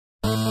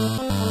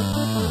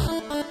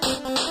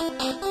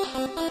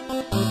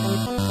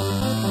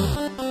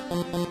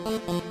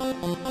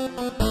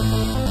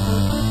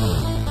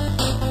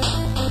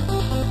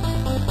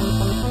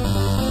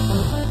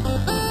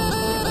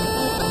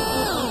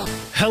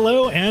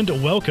Hello and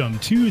welcome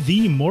to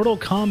the Mortal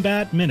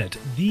Kombat Minute,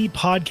 the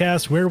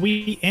podcast where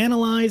we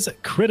analyze,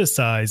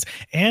 criticize,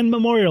 and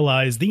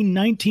memorialize the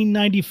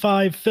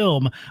 1995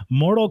 film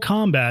Mortal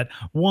Kombat,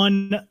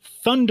 one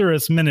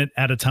thunderous minute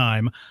at a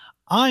time.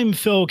 I'm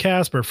Phil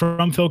Casper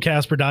from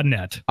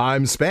philcasper.net.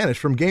 I'm Spanish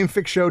from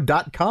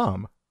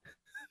GameFixShow.com.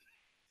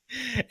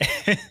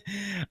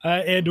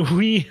 And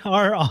we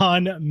are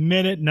on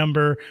minute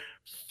number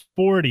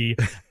 40.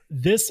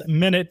 This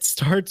minute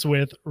starts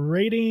with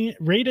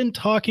Raiden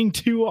talking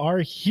to our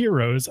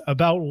heroes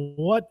about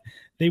what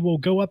they will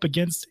go up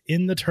against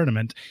in the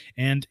tournament,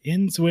 and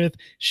ends with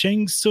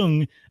Shang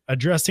Tsung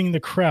addressing the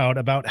crowd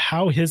about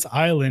how his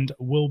island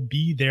will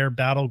be their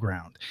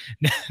battleground.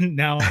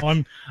 Now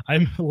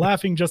I'm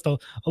laughing just a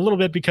little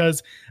bit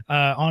because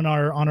on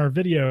our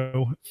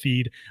video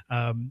feed,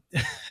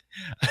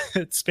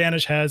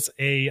 Spanish has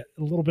a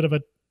little bit of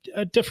a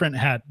different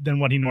hat than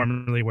what he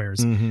normally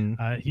wears.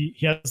 Mm-hmm. He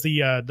has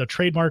the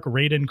trademark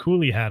Raiden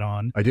Coolie hat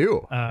on. I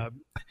do.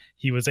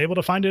 He was able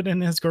to find it in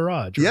his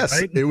garage. Yes,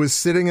 right? It was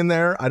sitting in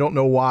there. I don't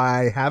know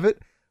why I have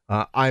it.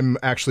 I'm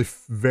actually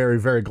very,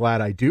 very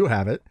glad I do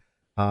have it.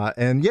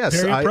 And yes,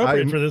 very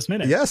appropriate for this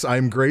minute. Yes,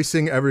 I'm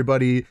gracing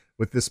everybody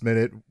with this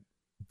minute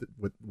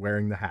with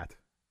wearing the hat.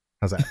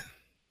 How's that?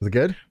 Is it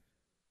good?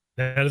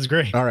 That is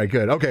great. All right,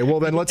 good. Okay, well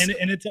then let's.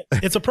 And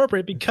it's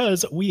appropriate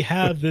because we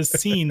have this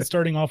scene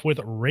starting off with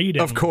Raiden,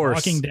 of course,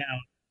 walking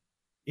down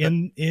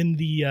in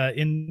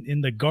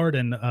the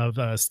garden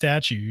of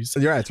statues.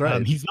 Yeah, that's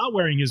right. He's not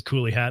wearing his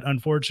coolie hat,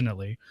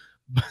 unfortunately.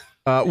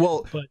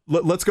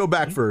 Let's go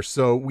back first.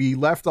 So we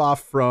left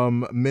off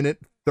from minute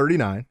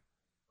 39,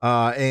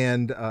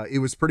 and it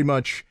was pretty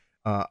much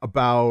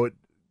about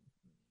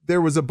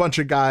there was a bunch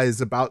of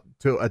guys about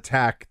to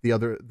attack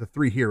the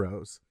three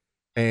heroes.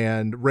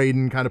 And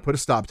Raiden kind of put a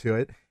stop to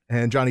it.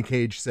 And Johnny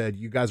Cage said,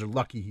 "You guys are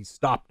lucky he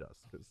stopped us."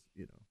 Because,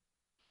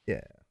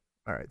 yeah.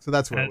 All right. So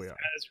that's where we are.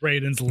 As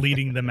Raiden's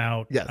leading them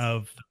out yes.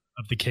 of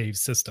the cave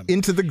system.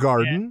 Into the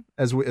garden,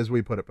 as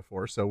we put it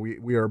before. So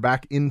we are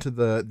back into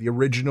the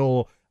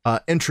original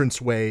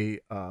entranceway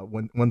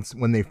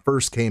when they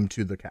first came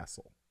to the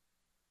castle.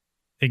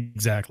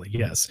 Exactly.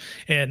 Yes.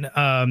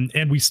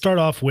 And we start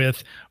off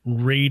with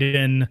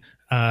Raiden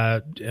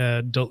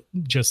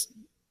just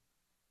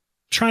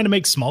trying to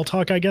make small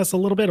talk, I guess, a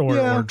little bit,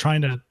 or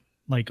trying to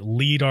like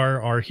lead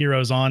our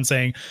heroes on,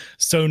 saying,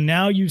 so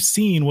now you've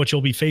seen what you'll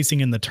be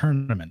facing in the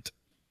tournament.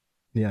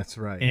 Yeah, that's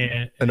right.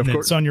 And of then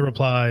course, Sonya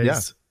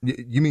replies,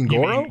 you mean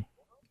Goro?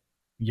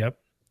 Yep.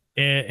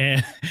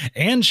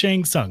 And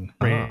Shang Tsung.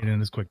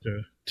 Raiden is quick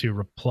to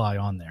reply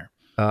on there.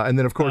 And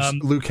then of course,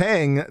 Liu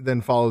Kang then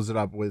follows it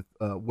up with,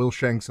 will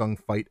Shang Tsung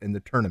fight in the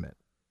tournament?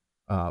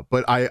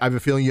 But I have a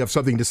feeling you have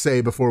something to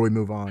say before we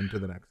move on to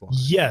the next one.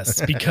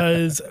 Yes,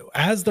 because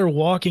as they're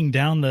walking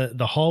down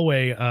the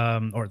hallway,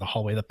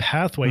 the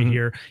pathway mm-hmm.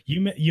 here,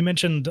 you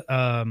mentioned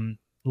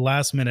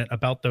last minute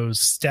about those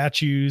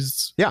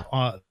statues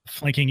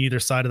flanking either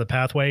side of the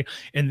pathway,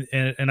 and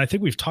I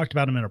think we've talked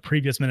about them in a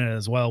previous minute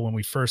as well when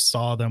we first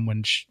saw them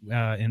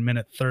in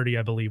minute 30,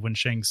 I believe, when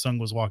Shang Tsung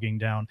was walking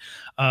down,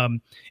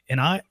 and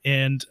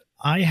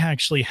I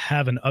actually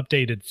have an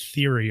updated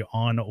theory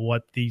on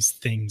what these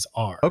things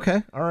are.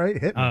 Okay. All right.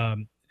 Hit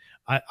me.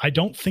 I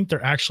don't think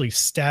they're actually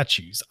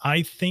statues.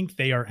 I think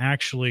they are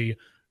actually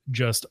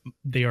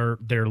they're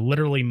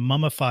literally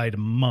mummified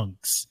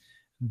monks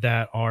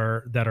that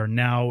are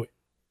now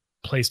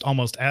placed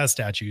almost as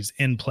statues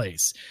in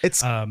place.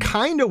 It's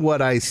kind of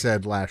what I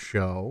said last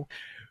show.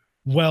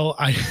 Well,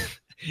 I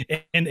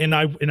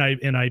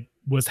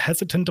was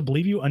hesitant to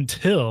believe you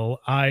until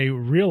I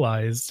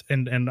realized,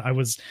 and I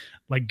was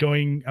like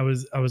I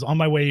was on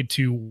my way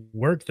to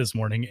work this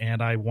morning, and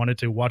I wanted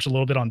to watch a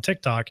little bit on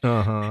TikTok,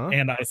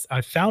 and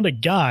I found a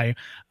guy,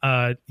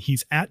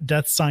 he's at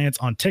Death Science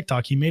on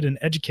TikTok. He made an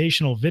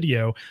educational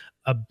video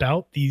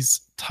about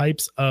these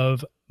types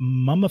of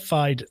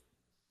mummified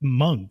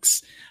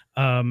monks,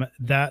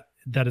 that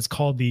is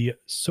called the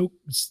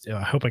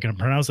I hope I can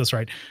pronounce this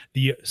right,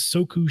 the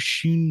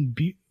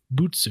Sokushin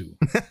Butsu.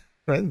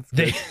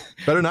 They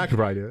better not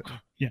provide it.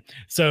 Yeah.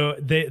 So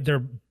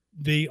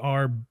they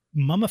are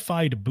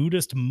mummified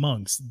Buddhist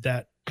monks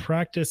that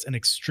practice an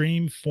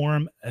extreme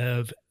form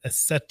of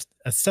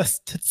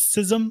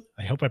asceticism.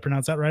 I hope I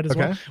pronounced that right as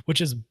well,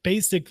 which is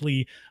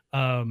basically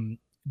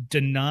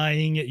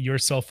denying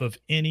yourself of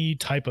any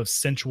type of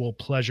sensual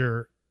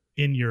pleasure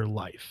in your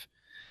life.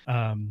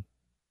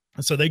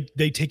 So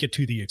they take it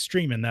to the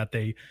extreme in that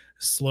they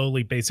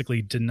slowly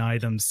basically deny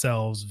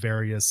themselves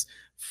various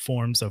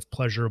forms of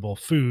pleasurable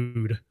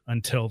food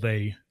until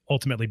they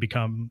ultimately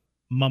become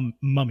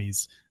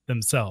mummies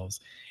themselves.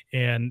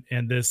 And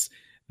this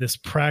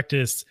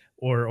practice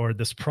or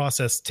this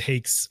process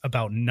takes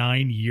about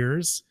 9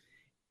 years,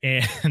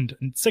 and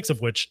 6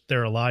 of which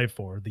they're alive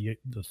for. The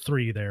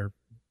 3 they're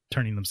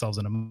turning themselves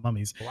into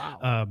mummies.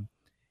 Wow.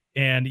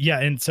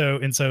 So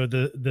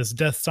this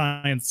Death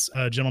Science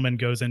gentleman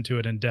goes into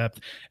it in depth,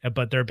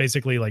 but there are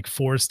basically like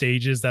 4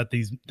 stages that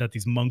these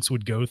monks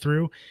would go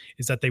through.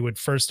 Is that they would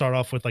first start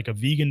off with like a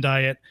vegan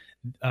diet,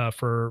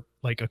 for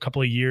like a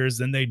couple of years.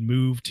 Then they'd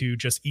move to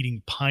just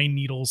eating pine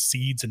needles,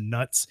 seeds, and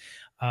nuts.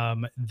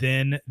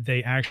 Then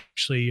they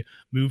actually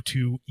moved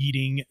to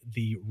eating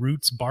the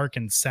roots, bark,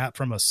 and sap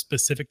from a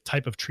specific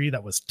type of tree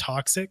that was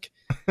toxic,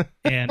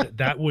 and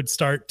that would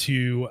start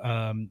to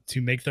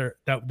make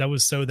that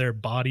was so their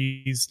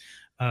bodies,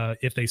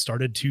 if they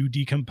started to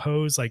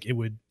decompose, like it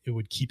would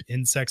keep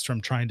insects from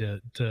trying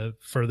to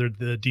further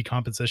the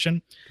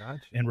decomposition.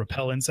 Gotcha. And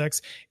repel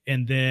insects.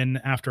 And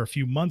then after a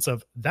few months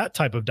of that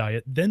type of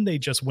diet, then they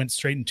just went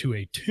straight into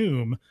a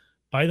tomb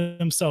by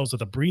themselves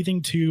with a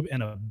breathing tube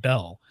and a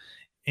bell.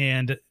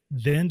 And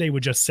then they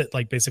would just sit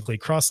like basically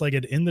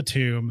cross-legged in the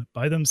tomb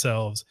by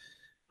themselves,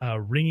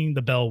 ringing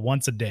the bell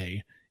once a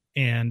day.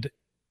 And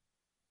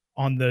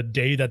on the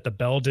day that the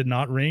bell did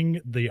not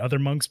ring, the other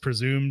monks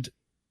presumed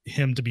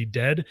him to be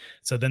dead.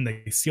 So then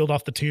they sealed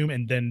off the tomb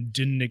and then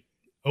didn't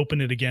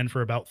open it again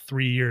for about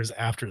 3 years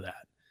after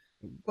that.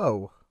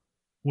 Whoa.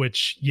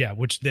 Which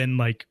then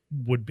like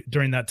would,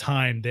 during that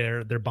time,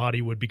 their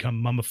body would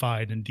become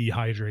mummified and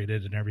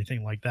dehydrated and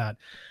everything like that.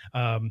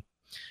 But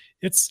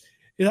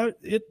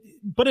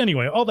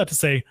anyway, all that to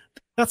say,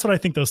 that's what I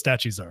think those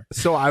statues are.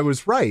 So I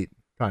was right,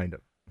 kind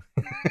of.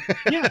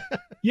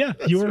 Yeah,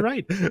 you were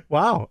right.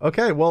 Wow.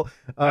 Okay. Well,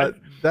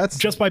 that's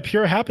just by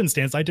pure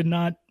happenstance. I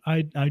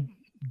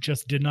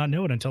just did not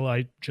know it until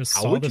I just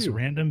saw this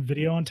random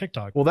video on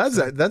TikTok. Well,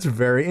 that's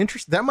very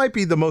interesting. That might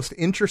be the most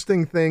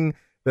interesting thing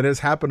that has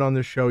happened on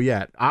this show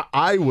yet.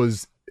 I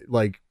was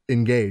like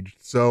engaged,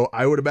 so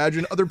I would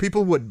imagine other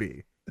people would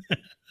be.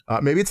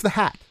 Maybe it's the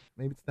hat.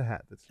 Maybe it's the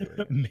hat that's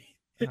doing it.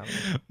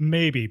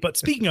 Maybe. But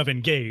speaking of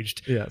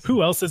engaged, yes.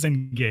 Who else is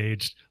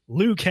engaged?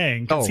 Liu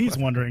Kang, because he's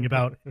wondering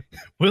about,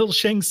 will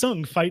Shang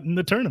Tsung fight in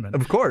the tournament?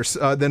 Of course.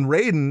 Then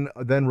Raiden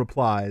then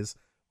replies,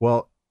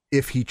 well,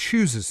 if he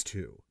chooses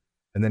to.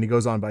 And then he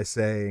goes on by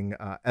saying,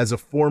 as a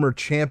former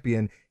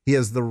champion, he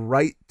has the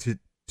right to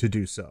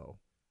do so.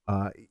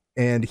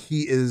 And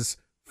he is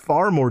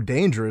far more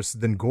dangerous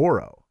than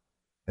Goro.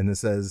 And it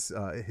says,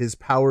 his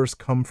powers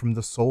come from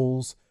the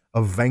souls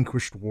of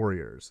vanquished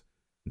warriors.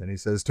 And then he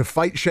says, to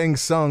fight Shang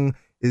Tsung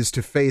is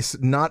to face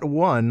not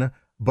one,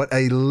 but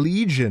a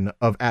legion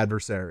of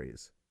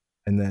adversaries.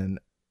 And then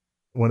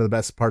one of the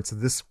best parts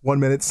of this 1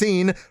 minute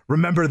scene,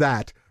 remember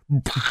that.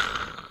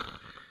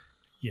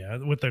 Yeah,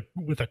 with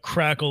a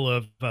crackle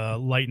of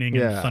lightning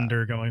and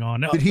thunder going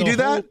on. Now, Did he do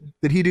that?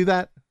 Did he do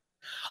that?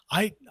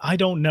 I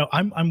don't know.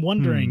 I'm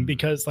wondering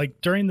because like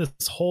during this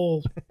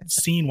whole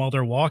scene while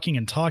they're walking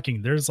and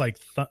talking, there's like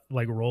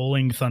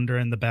rolling thunder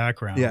in the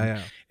background.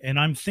 Yeah. And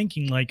I'm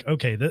thinking like,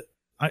 okay,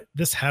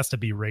 this has to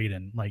be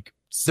Raiden. Like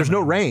there's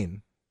no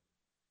rain.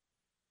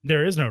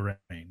 There is no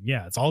rain.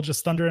 Yeah, it's all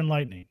just thunder and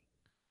lightning.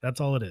 That's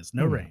all it is.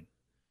 No rain.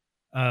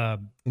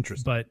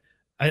 Interesting. But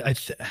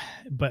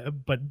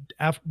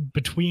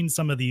between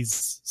some of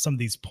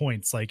these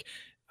points, like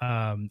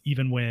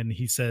even when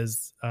he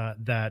says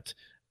that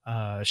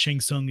Shang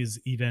Tsung is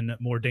even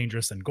more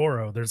dangerous than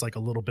Goro, there's like a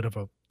little bit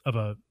of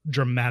a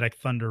dramatic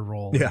thunder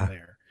roll in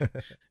there.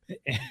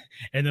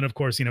 And then of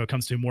course, it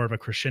comes to more of a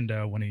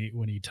crescendo when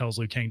he tells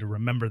Liu Kang to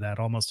remember that,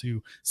 almost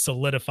to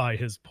solidify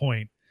his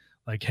point,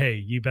 like, hey,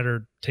 you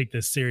better take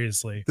this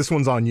seriously. This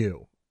one's on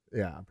you.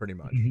 Yeah, pretty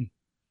much.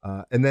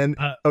 Mm-hmm. And then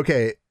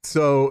okay,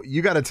 so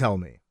you got to tell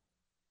me.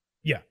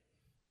 Yeah.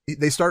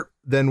 They start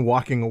then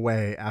walking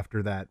away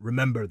after that.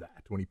 Remember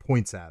that when he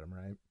points at him,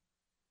 right?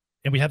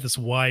 And we have this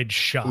wide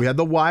shot. We had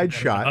the wide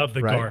shot of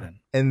the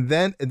garden. And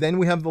then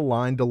we have the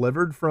line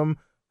delivered from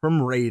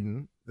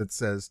Raiden that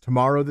says,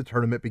 tomorrow the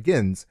tournament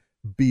begins.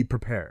 Be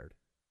prepared.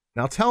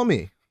 Now tell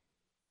me,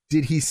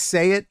 did he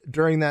say it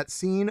during that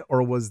scene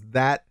or was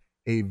that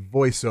a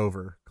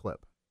voiceover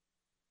clip?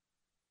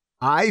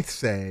 I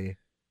say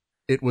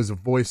it was a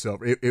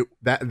voiceover.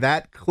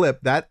 That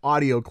clip, that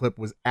audio clip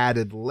was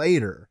added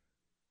later.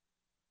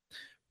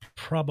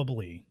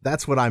 Probably.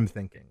 That's what I'm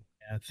thinking.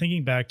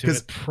 Thinking back to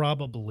it,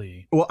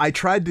 probably. Well, I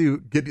tried to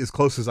get as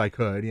close as I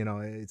could.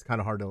 It's kind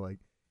of hard to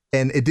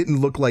and it didn't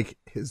look like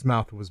his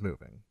mouth was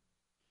moving.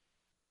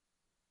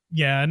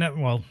 Yeah,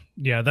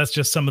 that's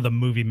just some of the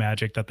movie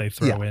magic that they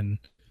throw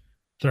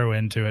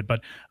into it.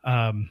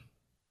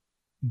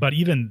 But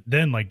even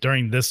then, like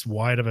during this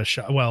wide of a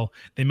shot, well,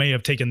 they may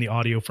have taken the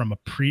audio from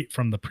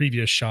the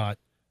previous shot,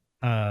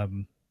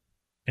 and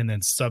then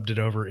subbed it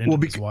over into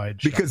this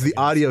wide shot. Because the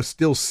audio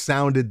still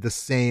sounded the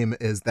same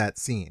as that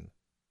scene.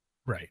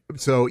 Right.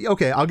 So,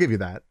 okay, I'll give you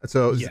that.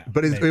 So,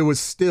 but it was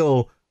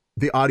still,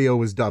 the audio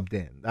was dubbed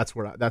in. That's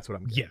what I'm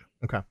getting. Yeah.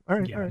 Okay. All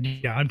right. Yeah. All right.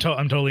 Yeah. I'm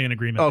totally in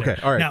agreement. Okay.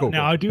 There. All right. Now,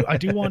 cool. I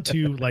do want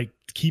to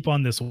keep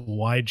on this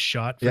wide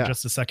shot for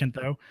just a second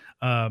though.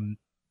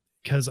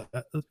 Because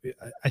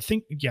I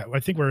think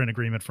we're in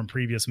agreement from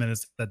previous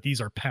minutes that these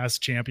are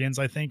past champions,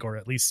 I think, or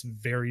at least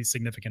very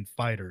significant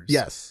fighters.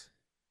 Yes.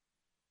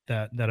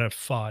 That have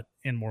fought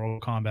in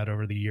Mortal Kombat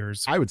over the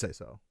years. I would say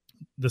so.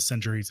 The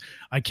centuries.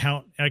 I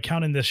count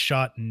in this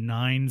shot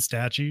 9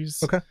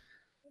 statues. Okay.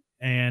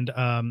 And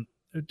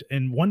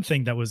one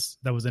thing that was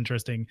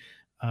interesting,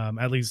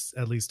 at least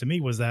to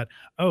me, was that,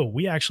 oh,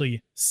 we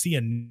actually see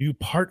a new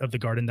part of the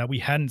garden that we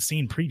hadn't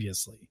seen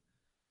previously.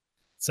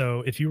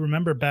 So if you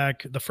remember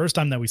back the first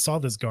time that we saw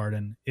this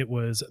garden, it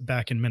was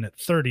back in minute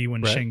 30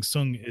 when Right. Shang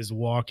Tsung is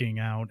walking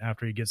out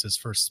after he gives his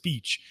first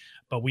speech.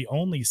 But we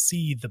only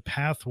see the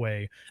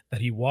pathway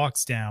that he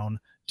walks down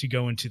to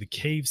go into the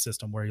cave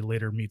system where he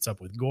later meets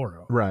up with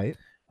Goro. Right.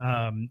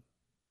 Um,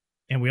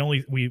 and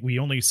we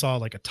only saw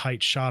like a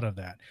tight shot of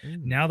that.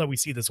 Now that we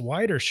see this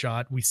wider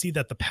shot, we see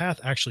that the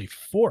path actually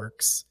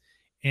forks,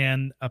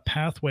 and a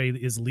pathway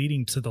is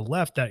leading to the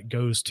left that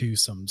goes to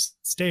some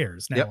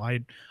stairs. Now, Yep.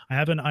 I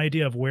have an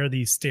idea of where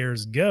these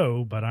stairs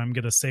go, but I'm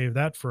going to save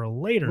that for a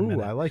later Ooh,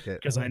 minute, I like it.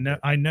 because I like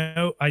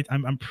it.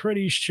 I'm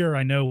pretty sure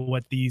I know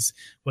what these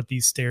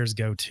stairs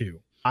go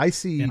to. I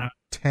see And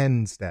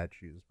 10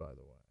 statues, by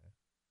the way.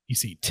 You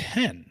see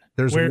 10.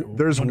 There's Where-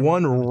 there's wonder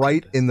one where the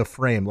right 10th is. in the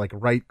frame, like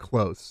right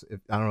close.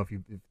 I don't know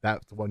if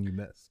that's the one you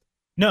missed.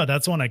 No,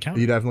 that's the one I count.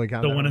 You definitely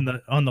count The that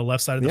one on the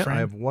left side of the Yeah, frame. I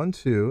have 1,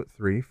 2,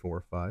 3,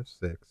 4, 5,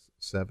 6,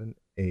 7,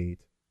 8,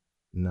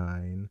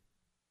 9.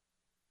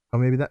 Oh,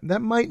 maybe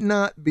that might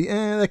not be.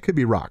 That could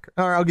be rock.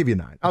 All right, I'll give you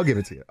 9. I'll give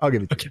it to you. I'll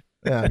give it to Okay.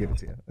 you. Yeah, I'll give it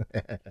to you.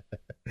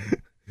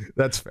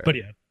 That's fair. But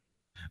yeah,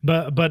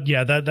 but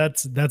yeah,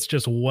 that's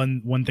just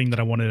one thing that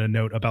I wanted to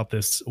note about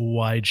this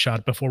wide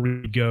shot before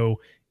we go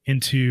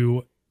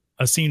into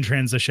a scene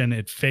transition.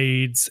 It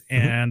fades,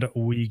 and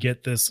we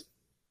get this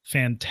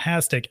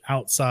fantastic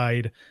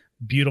outside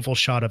beautiful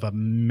shot of a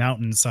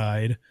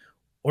mountainside,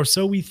 or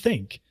so we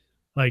think.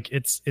 Like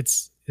it's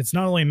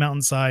not only a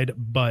mountainside,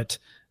 but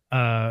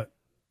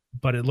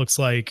it looks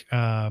like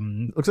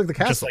Looks like the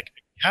castle. just like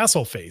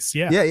castle face.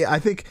 Yeah. Yeah. I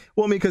think.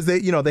 Well, I mean, because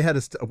they had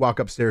to walk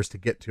upstairs to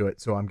get to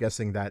it, so I'm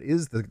guessing that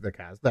is the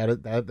castle.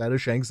 That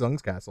is Shang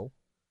Tsung's castle.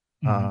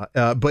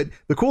 Mhm. But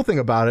the cool thing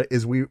about it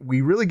is we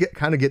really get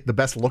the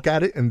best look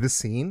at it in this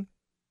scene,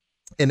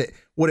 and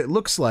what it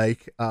looks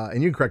like.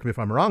 And you can correct me if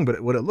I'm wrong,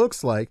 but what it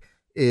looks like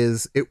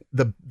is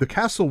the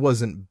castle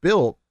wasn't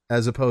built,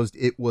 as opposed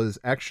it was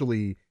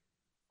actually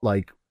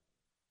like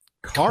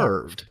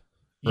carved.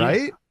 Yeah.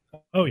 Right?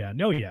 Oh yeah.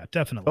 No, yeah,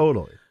 definitely.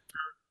 Totally.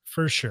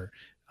 For sure.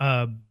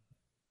 And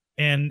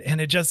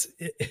it just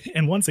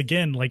and once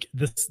again, like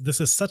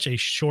this is such a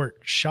short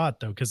shot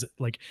though, because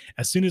like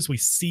as soon as we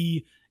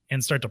see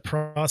and start to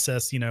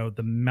process, the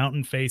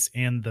mountain face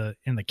and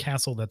the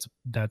castle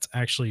that's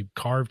actually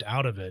carved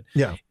out of it,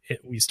 Yeah.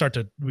 we start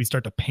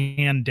to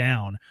pan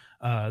down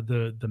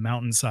the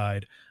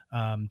mountainside,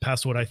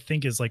 past what I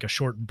think is like a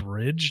short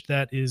bridge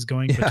that is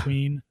going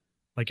between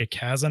like a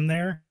chasm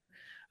there,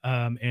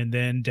 and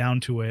then down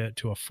to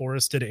a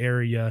forested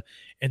area,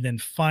 and then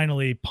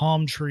finally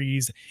palm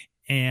trees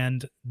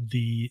and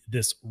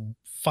this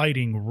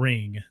fighting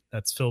ring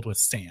that's filled with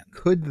sand.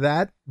 Could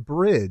that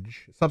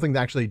bridge, something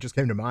that actually just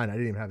came to mind, I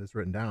didn't even have this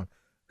written down,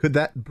 could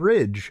that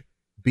bridge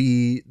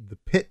be the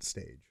pit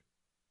stage?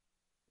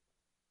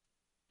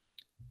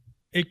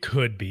 It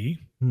could be.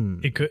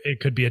 It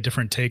could be a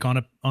different take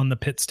on the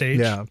pit stage.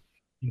 Yeah.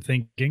 I'm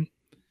thinking.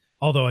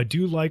 Although I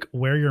do like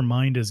where your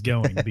mind is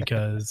going,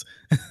 because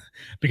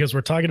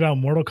we're talking about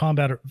Mortal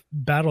Kombat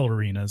battle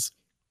arenas,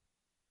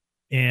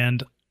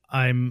 and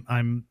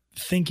I'm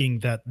thinking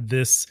that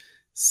this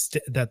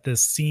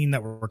scene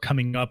that we're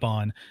coming up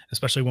on,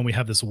 especially when we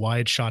have this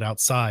wide shot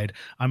outside,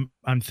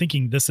 I'm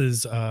thinking this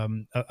is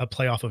a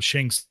playoff of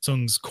Shang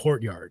Tsung's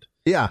courtyard.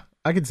 Yeah,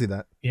 I can see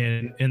that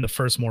in the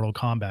first Mortal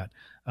Kombat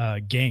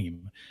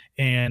game.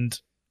 And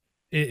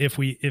if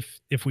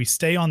we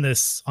stay on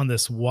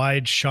this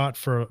wide shot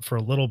for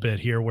a little bit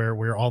here,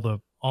 where all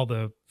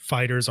the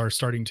fighters are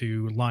starting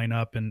to line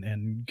up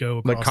and go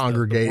across like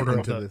congregate the border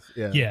into of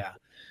this.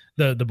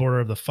 The border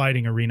of the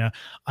fighting arena.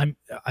 I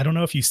don't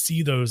know if you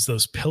see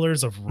those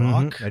pillars of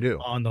rock I do.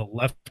 on the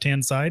left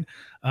hand side.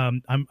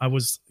 I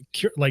was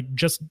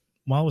just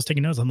while I was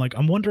taking notes,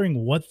 I'm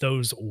wondering what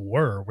those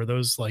were. Were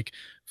those like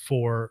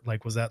for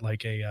like, was that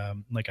like a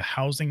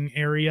housing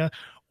area?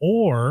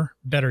 Or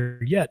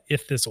better yet,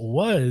 if this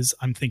was,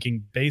 I'm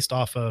thinking based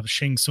off of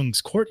Shang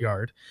Tsung's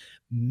courtyard,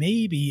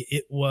 maybe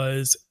it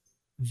was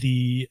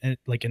the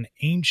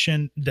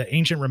ancient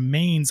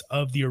remains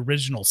of the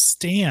original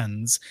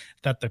stands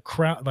that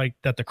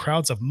the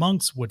crowds of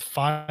monks would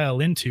file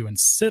into and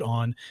sit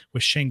on,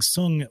 with Shang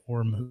Tsung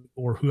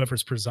or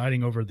whoever's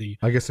presiding over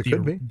I guess it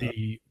could be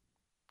the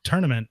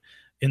tournament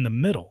in the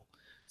middle.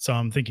 So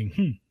I'm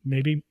thinking,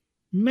 maybe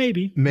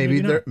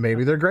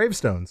they're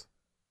gravestones.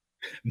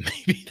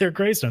 Maybe they're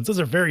gravestones.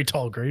 Those are very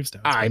tall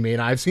gravestones. I mean,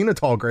 I've seen a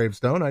tall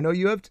gravestone. I know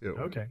you have too.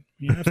 Okay.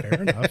 Yeah, fair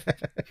enough.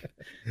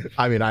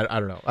 I mean, I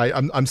don't know.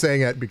 I'm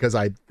saying it because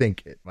I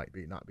think it might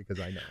be, not because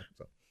I know.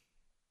 So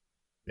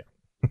yeah.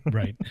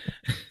 Right.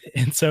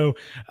 And so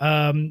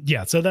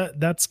so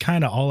that's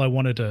kind of all I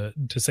wanted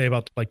to say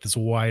about like this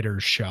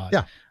wider shot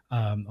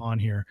on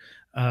here.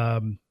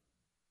 Then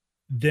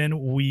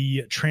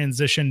we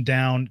transition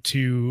down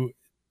to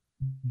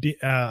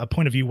a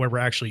point of view where we're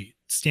actually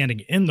standing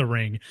in the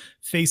ring,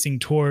 facing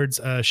towards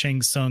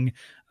Shang Tsung,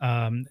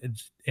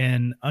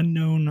 an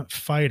unknown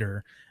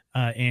fighter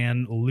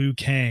and Liu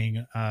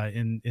Kang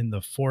in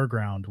the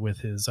foreground with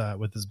his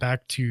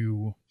back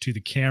to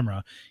the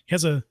camera. He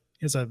has a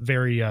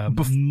very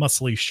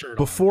muscly shirt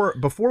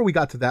before we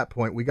got to that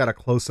point. We got a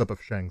close-up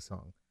of Shang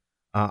Tsung.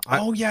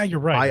 Yeah, you're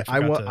right.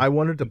 I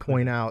wanted to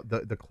point out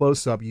the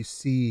close-up. You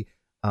see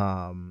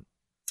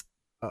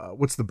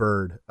what's the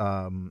bird,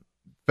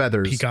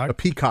 feathers,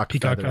 peacock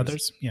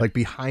feathers. Yeah. Like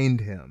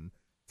behind him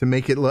to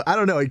make it look, I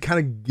don't know, it kind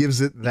of gives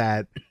it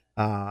that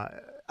I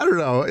don't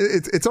know,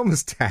 it's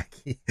almost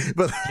tacky,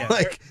 but yeah,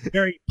 like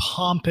very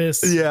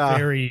pompous,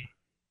 very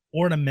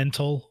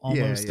ornamental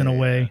almost in a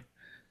way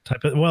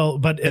type of, well,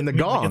 but and the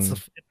gong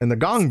and the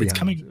gong it's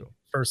coming you.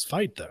 First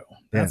fight though,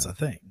 that's the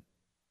thing.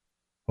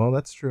 Well,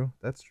 that's true,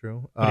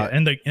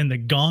 and the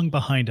gong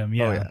behind him.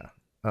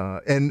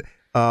 And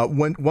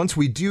once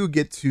we do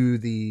get to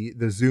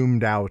the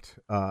zoomed out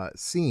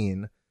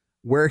scene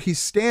where he's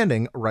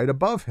standing, right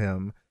above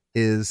him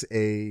is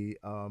a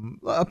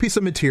piece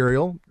of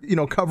material,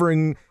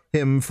 covering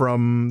him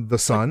from the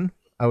sun,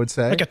 I would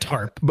say, like a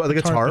tarp, but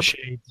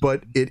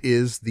but it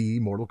is the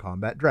Mortal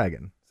Kombat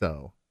dragon.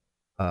 So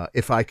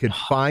if I could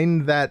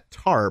find that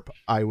tarp,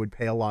 I would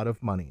pay a lot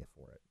of money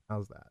for it.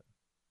 How's that?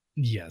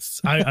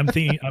 Yes, I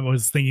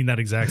was thinking that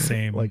exact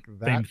same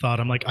same thought.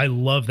 I'm like, I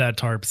love that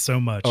tarp so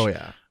much. Oh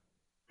yeah.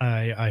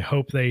 I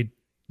hope they,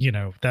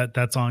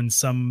 that's on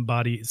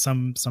somebody,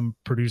 some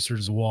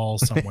producer's wall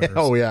somewhere.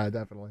 Oh yeah,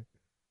 definitely.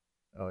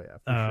 Oh yeah,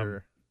 for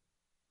sure.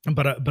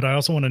 But I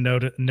also want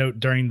to note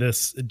during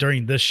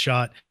this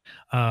shot,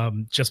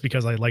 just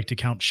because I like to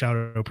count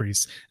shadow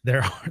priests,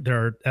 there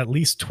are at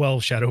least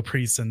 12 shadow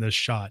priests in this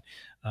shot,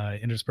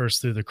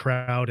 interspersed through the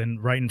crowd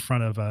and right in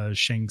front of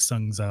Shang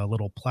Tsung's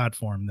little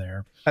platform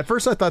there. At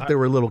first, I thought they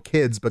were little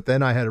kids, but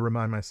then I had to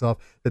remind myself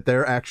that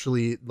they're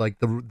actually like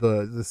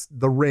the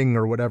ring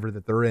or whatever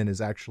that they're in is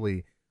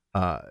actually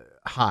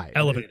high,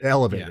 elevated.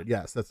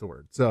 Yeah. Yes, that's the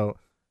word. So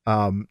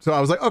I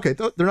was like, okay,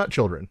 they're not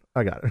children.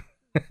 I got it.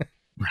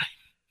 Right.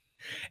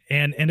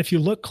 And if you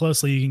look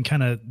closely, you can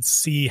kind of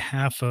see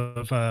half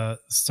of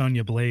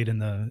Sonya Blade in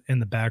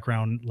the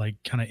background, like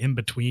kind of in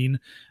between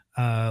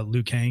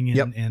Liu Kang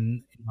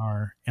and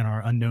our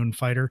unknown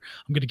fighter.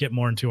 I'm going to get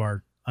more into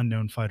our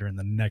unknown fighter in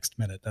the next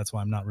minute. That's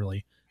why I'm not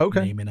really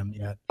naming him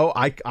yet. Oh,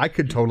 I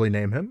could totally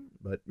name him,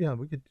 but yeah,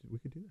 we could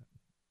do that.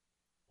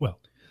 Well,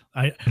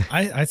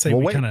 I say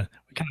we kind of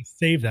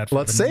save that.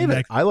 Let's save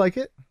it. I like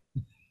it.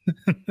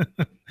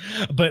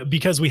 But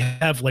because we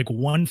have like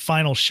one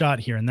final shot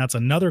here, and that's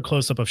another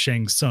close-up of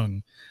Shang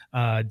Tsung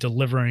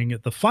delivering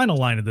the final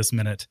line of this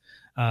minute.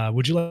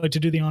 Would you like to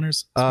do the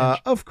honors?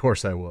 Of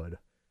course I would.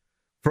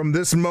 From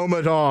this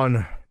moment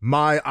on,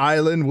 my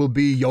island will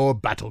be your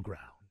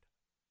battleground.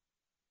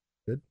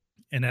 Good.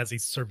 And as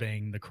he's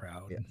surveying the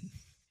crowd,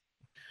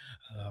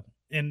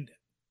 and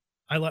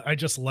I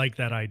just like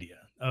that idea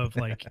of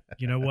like,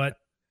 you know what?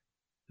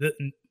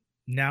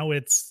 Now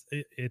it's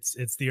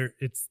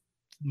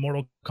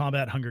Mortal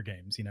Kombat Hunger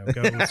Games,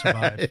 go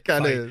survive. It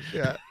kind of is,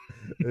 yeah.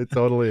 It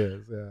totally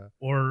is, yeah.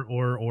 Or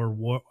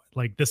war,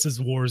 like this is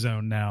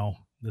Warzone now.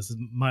 This is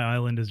my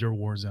island is your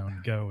war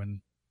zone. Go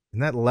and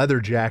that leather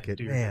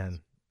jacket,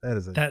 man. That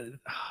is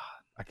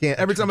I can't.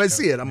 Every time I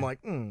see it, I'm like,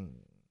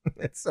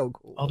 it's so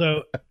cool.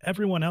 Although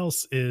everyone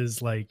else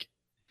is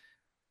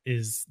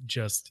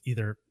just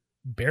either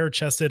bare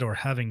chested or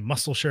having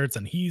muscle shirts,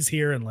 and he's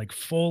here and like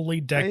fully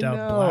decked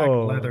out black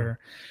leather.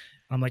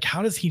 I'm like,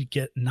 how does he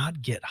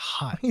not get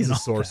hot? He's a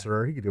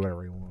sorcerer. He can do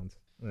whatever he wants.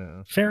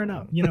 Yeah. Fair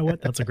enough. You know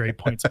what? That's a great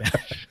point,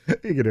 Spanish.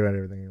 He can do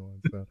everything he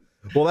wants. So.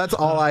 Well, that's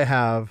all I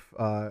have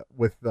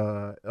with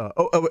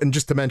and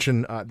just to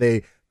mention,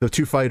 the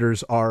two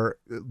fighters are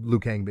Liu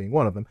Kang being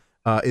one of them,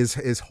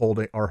 is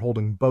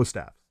holding bow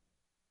staffs.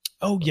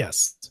 Oh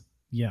yes,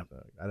 yeah.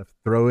 So gotta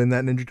throw in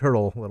that Ninja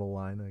Turtle little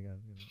line again.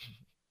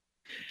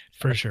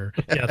 For sure.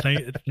 Yeah.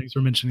 Thanks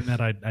for mentioning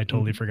that. I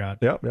totally forgot.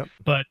 Yep.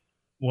 But.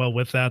 Well,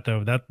 with that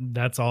though,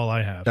 that's all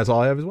I have. That's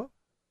all I have as well.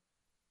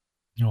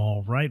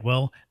 All right.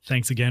 Well,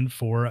 thanks again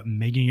for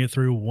making it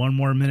through one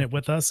more minute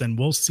with us, and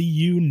we'll see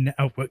you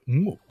now.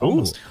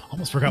 Almost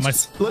forgot my.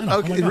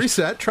 Okay,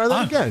 reset. Try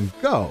that again.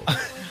 Go.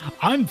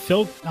 I'm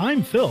Phil.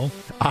 I'm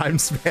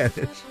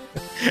Spanish.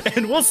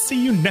 And we'll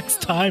see you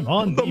next time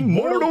on the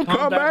Mortal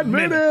Kombat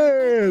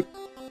Minute.